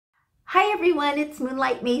Hi everyone, it's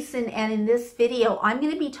Moonlight Mason, and in this video I'm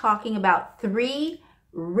going to be talking about 3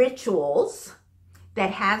 rituals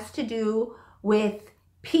that has to do with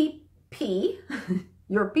pee,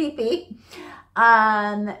 your pee-pee,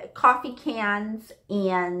 coffee cans,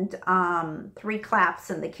 and 3 claps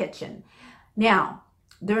in the kitchen. Now,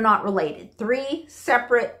 they're not related. 3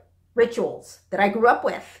 separate rituals that I grew up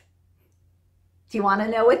with. Do you want to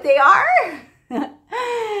know what they are?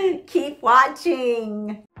 Keep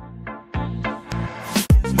watching.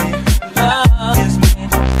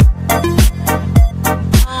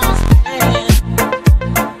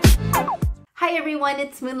 Hi everyone,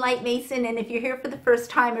 it's Moonlight Mason, and if you're here for the first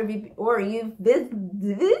time or you've visited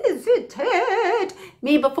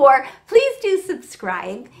me before, please do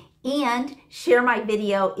subscribe and share my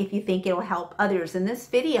video if you think it'll help others. In this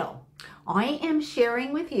video, I am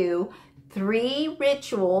sharing with you 3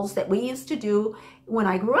 rituals that we used to do when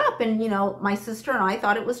I grew up, and my sister and I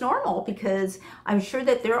thought it was normal, because I'm sure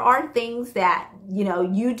that there are things that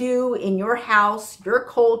you do in your house, your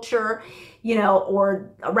culture,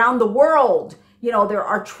 or around the world. There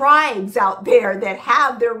are tribes out there that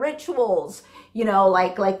have their rituals,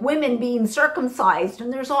 like women being circumcised,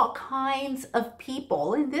 and there's all kinds of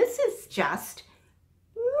people, and this is just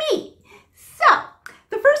me. So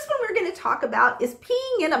the first one we're going to talk about is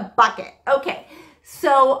peeing in a bucket. Okay,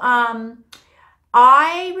 so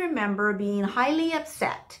I remember being highly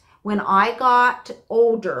upset when I got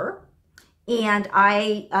older and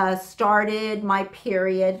I started my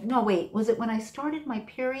period. No, wait, was it when I started my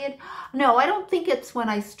period? No, I don't think it's when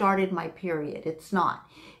I started my period. It's not.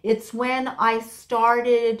 It's when I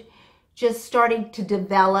started starting to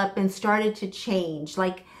develop and started to change.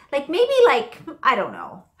 Like maybe I don't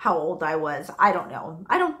know how old I was. I don't know.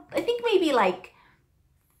 I think maybe like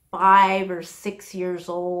 5 or 6 years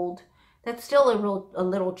old. That's still a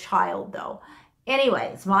little child though.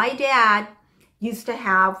 Anyways, my dad used to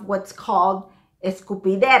have what's called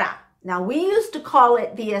escupidera. Now we used to call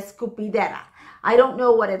it the escupidera. I don't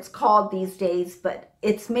know what it's called these days, but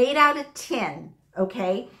it's made out of tin,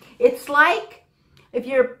 okay? It's like, if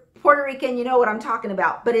you're Puerto Rican, you know what I'm talking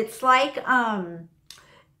about, but it's think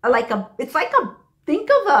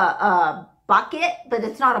of a bucket, but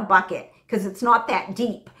it's not a bucket because it's not that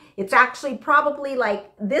deep. It's actually probably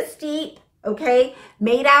like this deep, okay,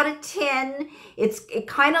 made out of tin. It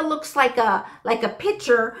kind of looks like a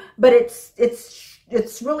pitcher, but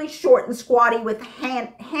it's really short and squatty with a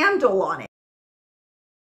handle on it.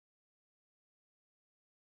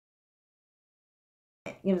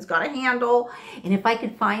 It's got a handle, and if I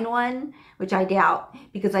could find one, which I doubt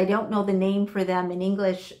because I don't know the name for them in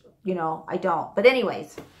English, I don't. But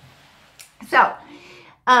anyways, so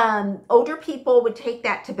older people would take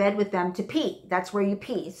that to bed with them to pee. That's where you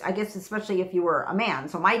pee, I guess, especially if you were a man.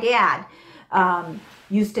 So my dad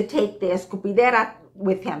used to take the escupidera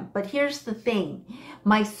with him. But here's the thing.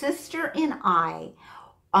 My sister and I,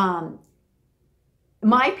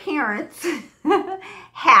 my parents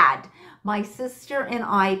had my sister and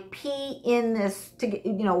I pee in this,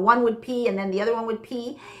 one would pee and then the other one would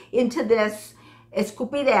pee into this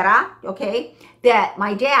escupidera, okay, that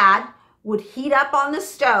my dad would heat up on the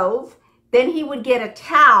stove. Then he would get a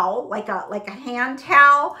towel, like a hand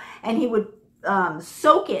towel, and he would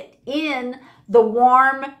soak it in the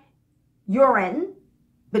warm urine.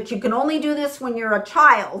 But you can only do this when you're a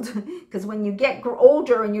child, because when you get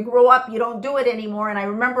older and you grow up, you don't do it anymore. And I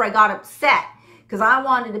remember I got upset because I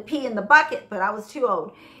wanted to pee in the bucket, but I was too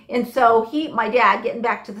old. And so my dad, getting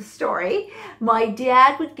back to the story, my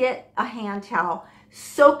dad would get a hand towel,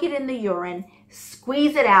 soak it in the urine,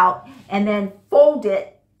 squeeze it out, and then fold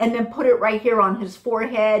it, and then put it right here on his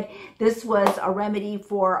forehead. This was a remedy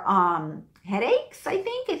for headaches, I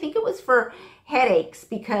think. I think it was for headaches,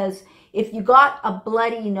 because if you got a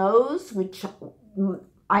bloody nose, which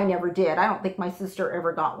I never did. I don't think my sister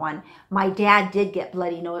ever got one. My dad did get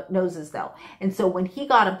bloody noses though. And so when he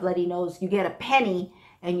got a bloody nose, you get a penny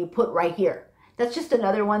and you put right here. That's just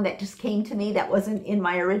another one that just came to me that wasn't in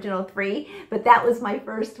my original 3, but that was my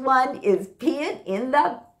first one, is peeing in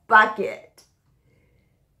the bucket.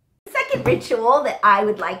 The second ritual that I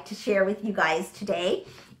would like to share with you guys today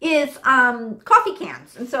is coffee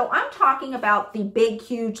cans. And so I'm talking about the big,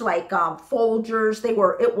 huge, like Folgers.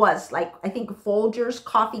 It was like, I think Folgers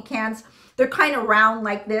coffee cans. They're kind of round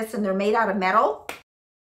like this, and they're made out of metal.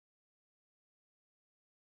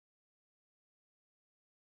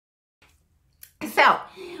 So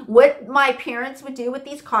what my parents would do with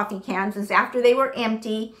these coffee cans is, after they were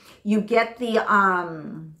empty, you get the,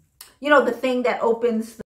 the thing that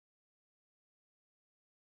opens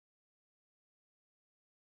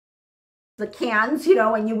the cans,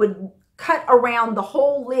 and you would cut around the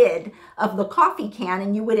whole lid of the coffee can,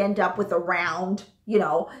 and you would end up with a round, you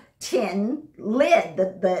know, tin lid,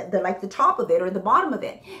 the like the top of it or the bottom of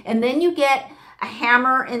it. And then you get a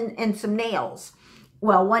hammer and some nails.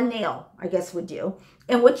 Well, one nail, I guess, would do.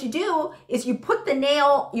 And what you do is you put the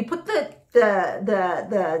nail, you put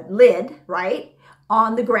the lid, right,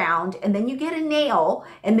 on the ground, and then you get a nail,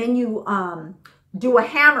 and then you do a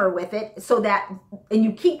hammer with it, so that, and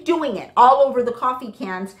you keep doing it all over the coffee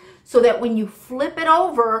cans, so that when you flip it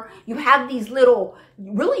over, you have these little,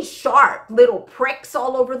 really sharp little pricks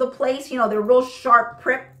all over the place. You know, they're real sharp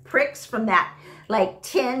pricks from that, like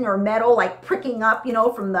tin or metal, like pricking up, you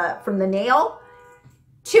know, from the nail.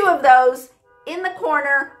 2 of those in the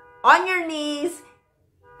corner on your knees.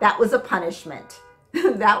 That was a punishment.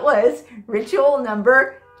 That was ritual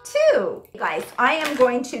number 2. Guys, I am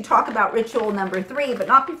going to talk about ritual number 3, but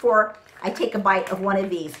not before I take a bite of one of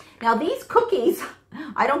these. Now, these cookies,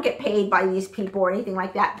 I don't get paid by these people or anything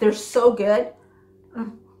like that. They're so good.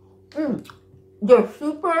 They're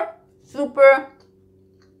super, super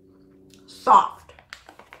soft.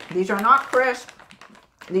 These are not crisp.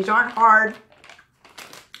 These aren't hard.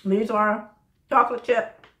 These are chocolate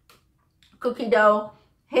chip, cookie dough,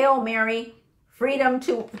 Hail Mary, freedom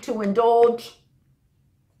to indulge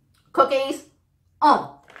cookies.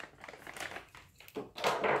 Oh,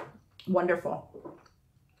 wonderful.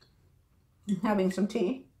 I'm having some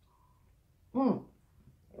tea.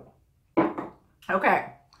 Okay.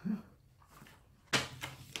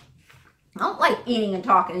 I don't like eating and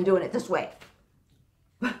talking and doing it this way.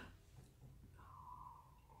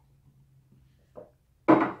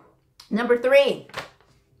 Number 3,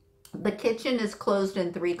 the kitchen is closed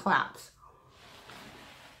in 3 claps.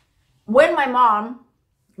 When my mom,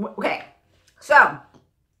 okay, so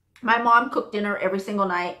my mom cooked dinner every single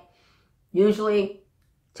night, usually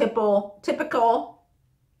typical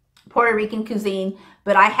Puerto Rican cuisine,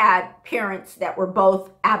 but I had parents that were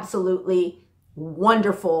both absolutely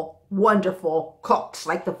wonderful, wonderful cooks.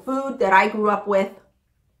 Like, the food that I grew up with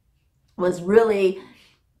was really,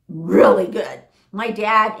 really good. My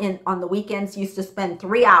dad, on the weekends, used to spend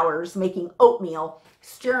 3 hours making oatmeal,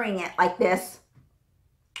 stirring it like this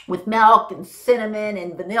with milk and cinnamon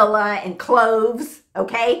and vanilla and cloves,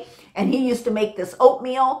 okay? And he used to make this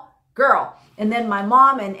oatmeal, girl. And then my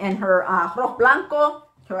mom and her arroz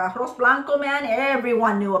blanco, man,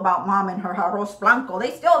 everyone knew about mom and her arroz blanco.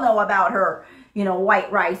 They still know about her, you know,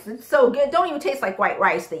 white rice. It's so good. Don't even taste like white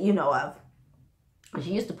rice that you know of.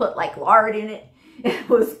 She used to put like lard in it. It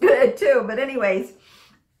was good too. But anyways,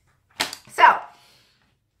 so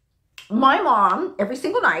my mom every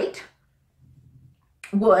single night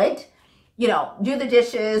would, you know, do the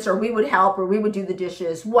dishes, or we would help, or we would do the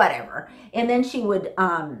dishes, whatever. And then she would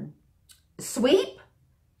sweep,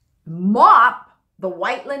 mop the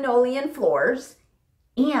white linoleum floors,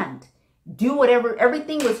 and do whatever.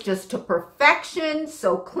 Everything was just to perfection,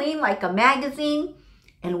 so clean like a magazine.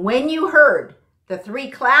 And when you heard the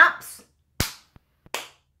 3 claps,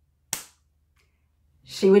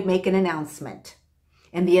 she would make an announcement.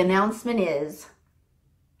 And the announcement is,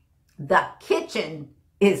 the kitchen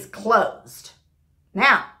is closed.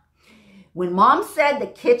 Now, when mom said the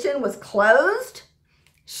kitchen was closed,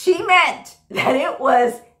 she meant that it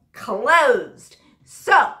was closed.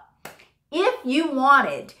 So, if you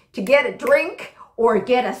wanted to get a drink or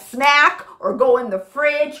get a snack or go in the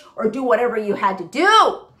fridge or do whatever you had to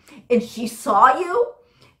do, and she saw you,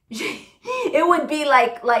 it would be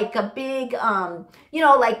like a big, you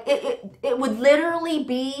know, like it would literally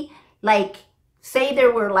be like, say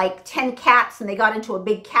there were like 10 cats and they got into a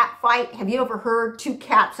big cat fight. Have you ever heard 2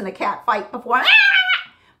 cats in a cat fight before?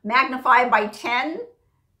 Magnified by 10.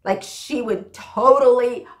 Like, she would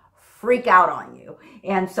totally freak out on you.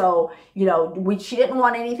 And so, you know, she didn't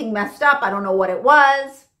want anything messed up. I don't know what it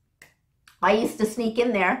was. I used to sneak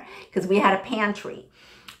in there because we had a pantry.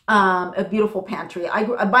 A beautiful pantry.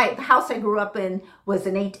 The house I grew up in was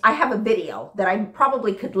I have a video that I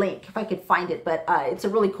probably could link if I could find it, but it's a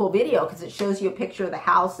really cool video because it shows you a picture of the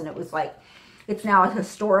house, and it was like, it's now a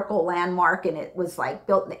historical landmark, and it was like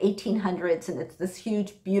built in the 1800s, and it's this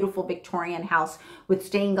huge, beautiful Victorian house with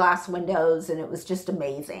stained glass windows, and it was just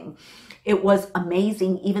amazing. It was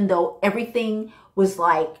amazing, even though everything was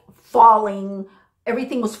like falling.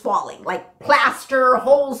 Everything was falling, like plaster,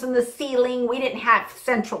 holes in the ceiling. We didn't have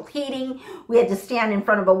central heating. We had to stand in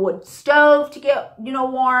front of a wood stove to get, you know,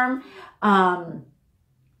 warm.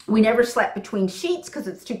 We never slept between sheets because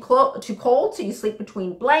it's too cold, so you sleep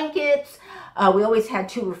between blankets. We always had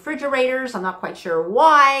 2 refrigerators. I'm not quite sure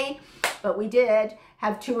why, but we did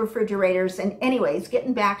have 2 refrigerators. And anyways,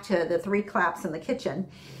 getting back to the 3 claps in the kitchen.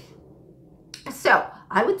 So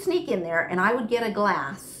I would sneak in there and I would get a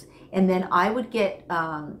glass, and then I would get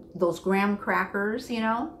those graham crackers, you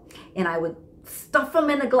know, and I would stuff them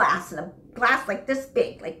in a glass like this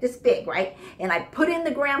big, right? And I put in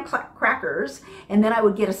the graham crackers, and then I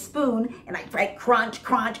would get a spoon and I'd right, crunch,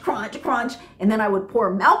 crunch, crunch, crunch, and then I would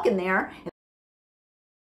pour milk in there.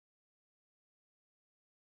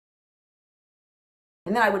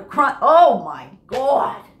 And then I would crunch. Oh my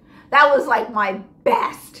God. That was like my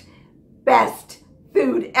best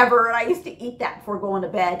food ever. And I used to eat that before going to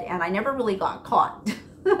bed, and I never really got caught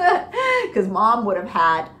because Mom would have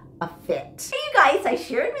had a fit. Hey, you guys, I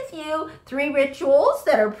shared with you 3 rituals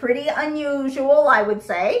that are pretty unusual, I would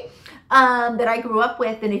say, that I grew up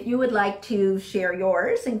with. And if you would like to share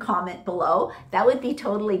yours and comment below, that would be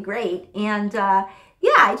totally great. And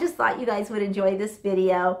yeah, I just thought you guys would enjoy this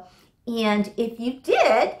video. And if you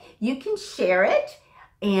did, you can share it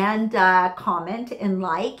and comment and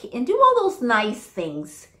like and do all those nice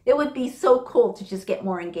things. It would be so cool to just get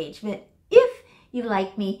more engagement. If you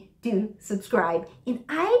like me, do subscribe, and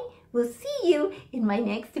I will see you in my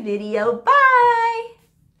next video. Bye!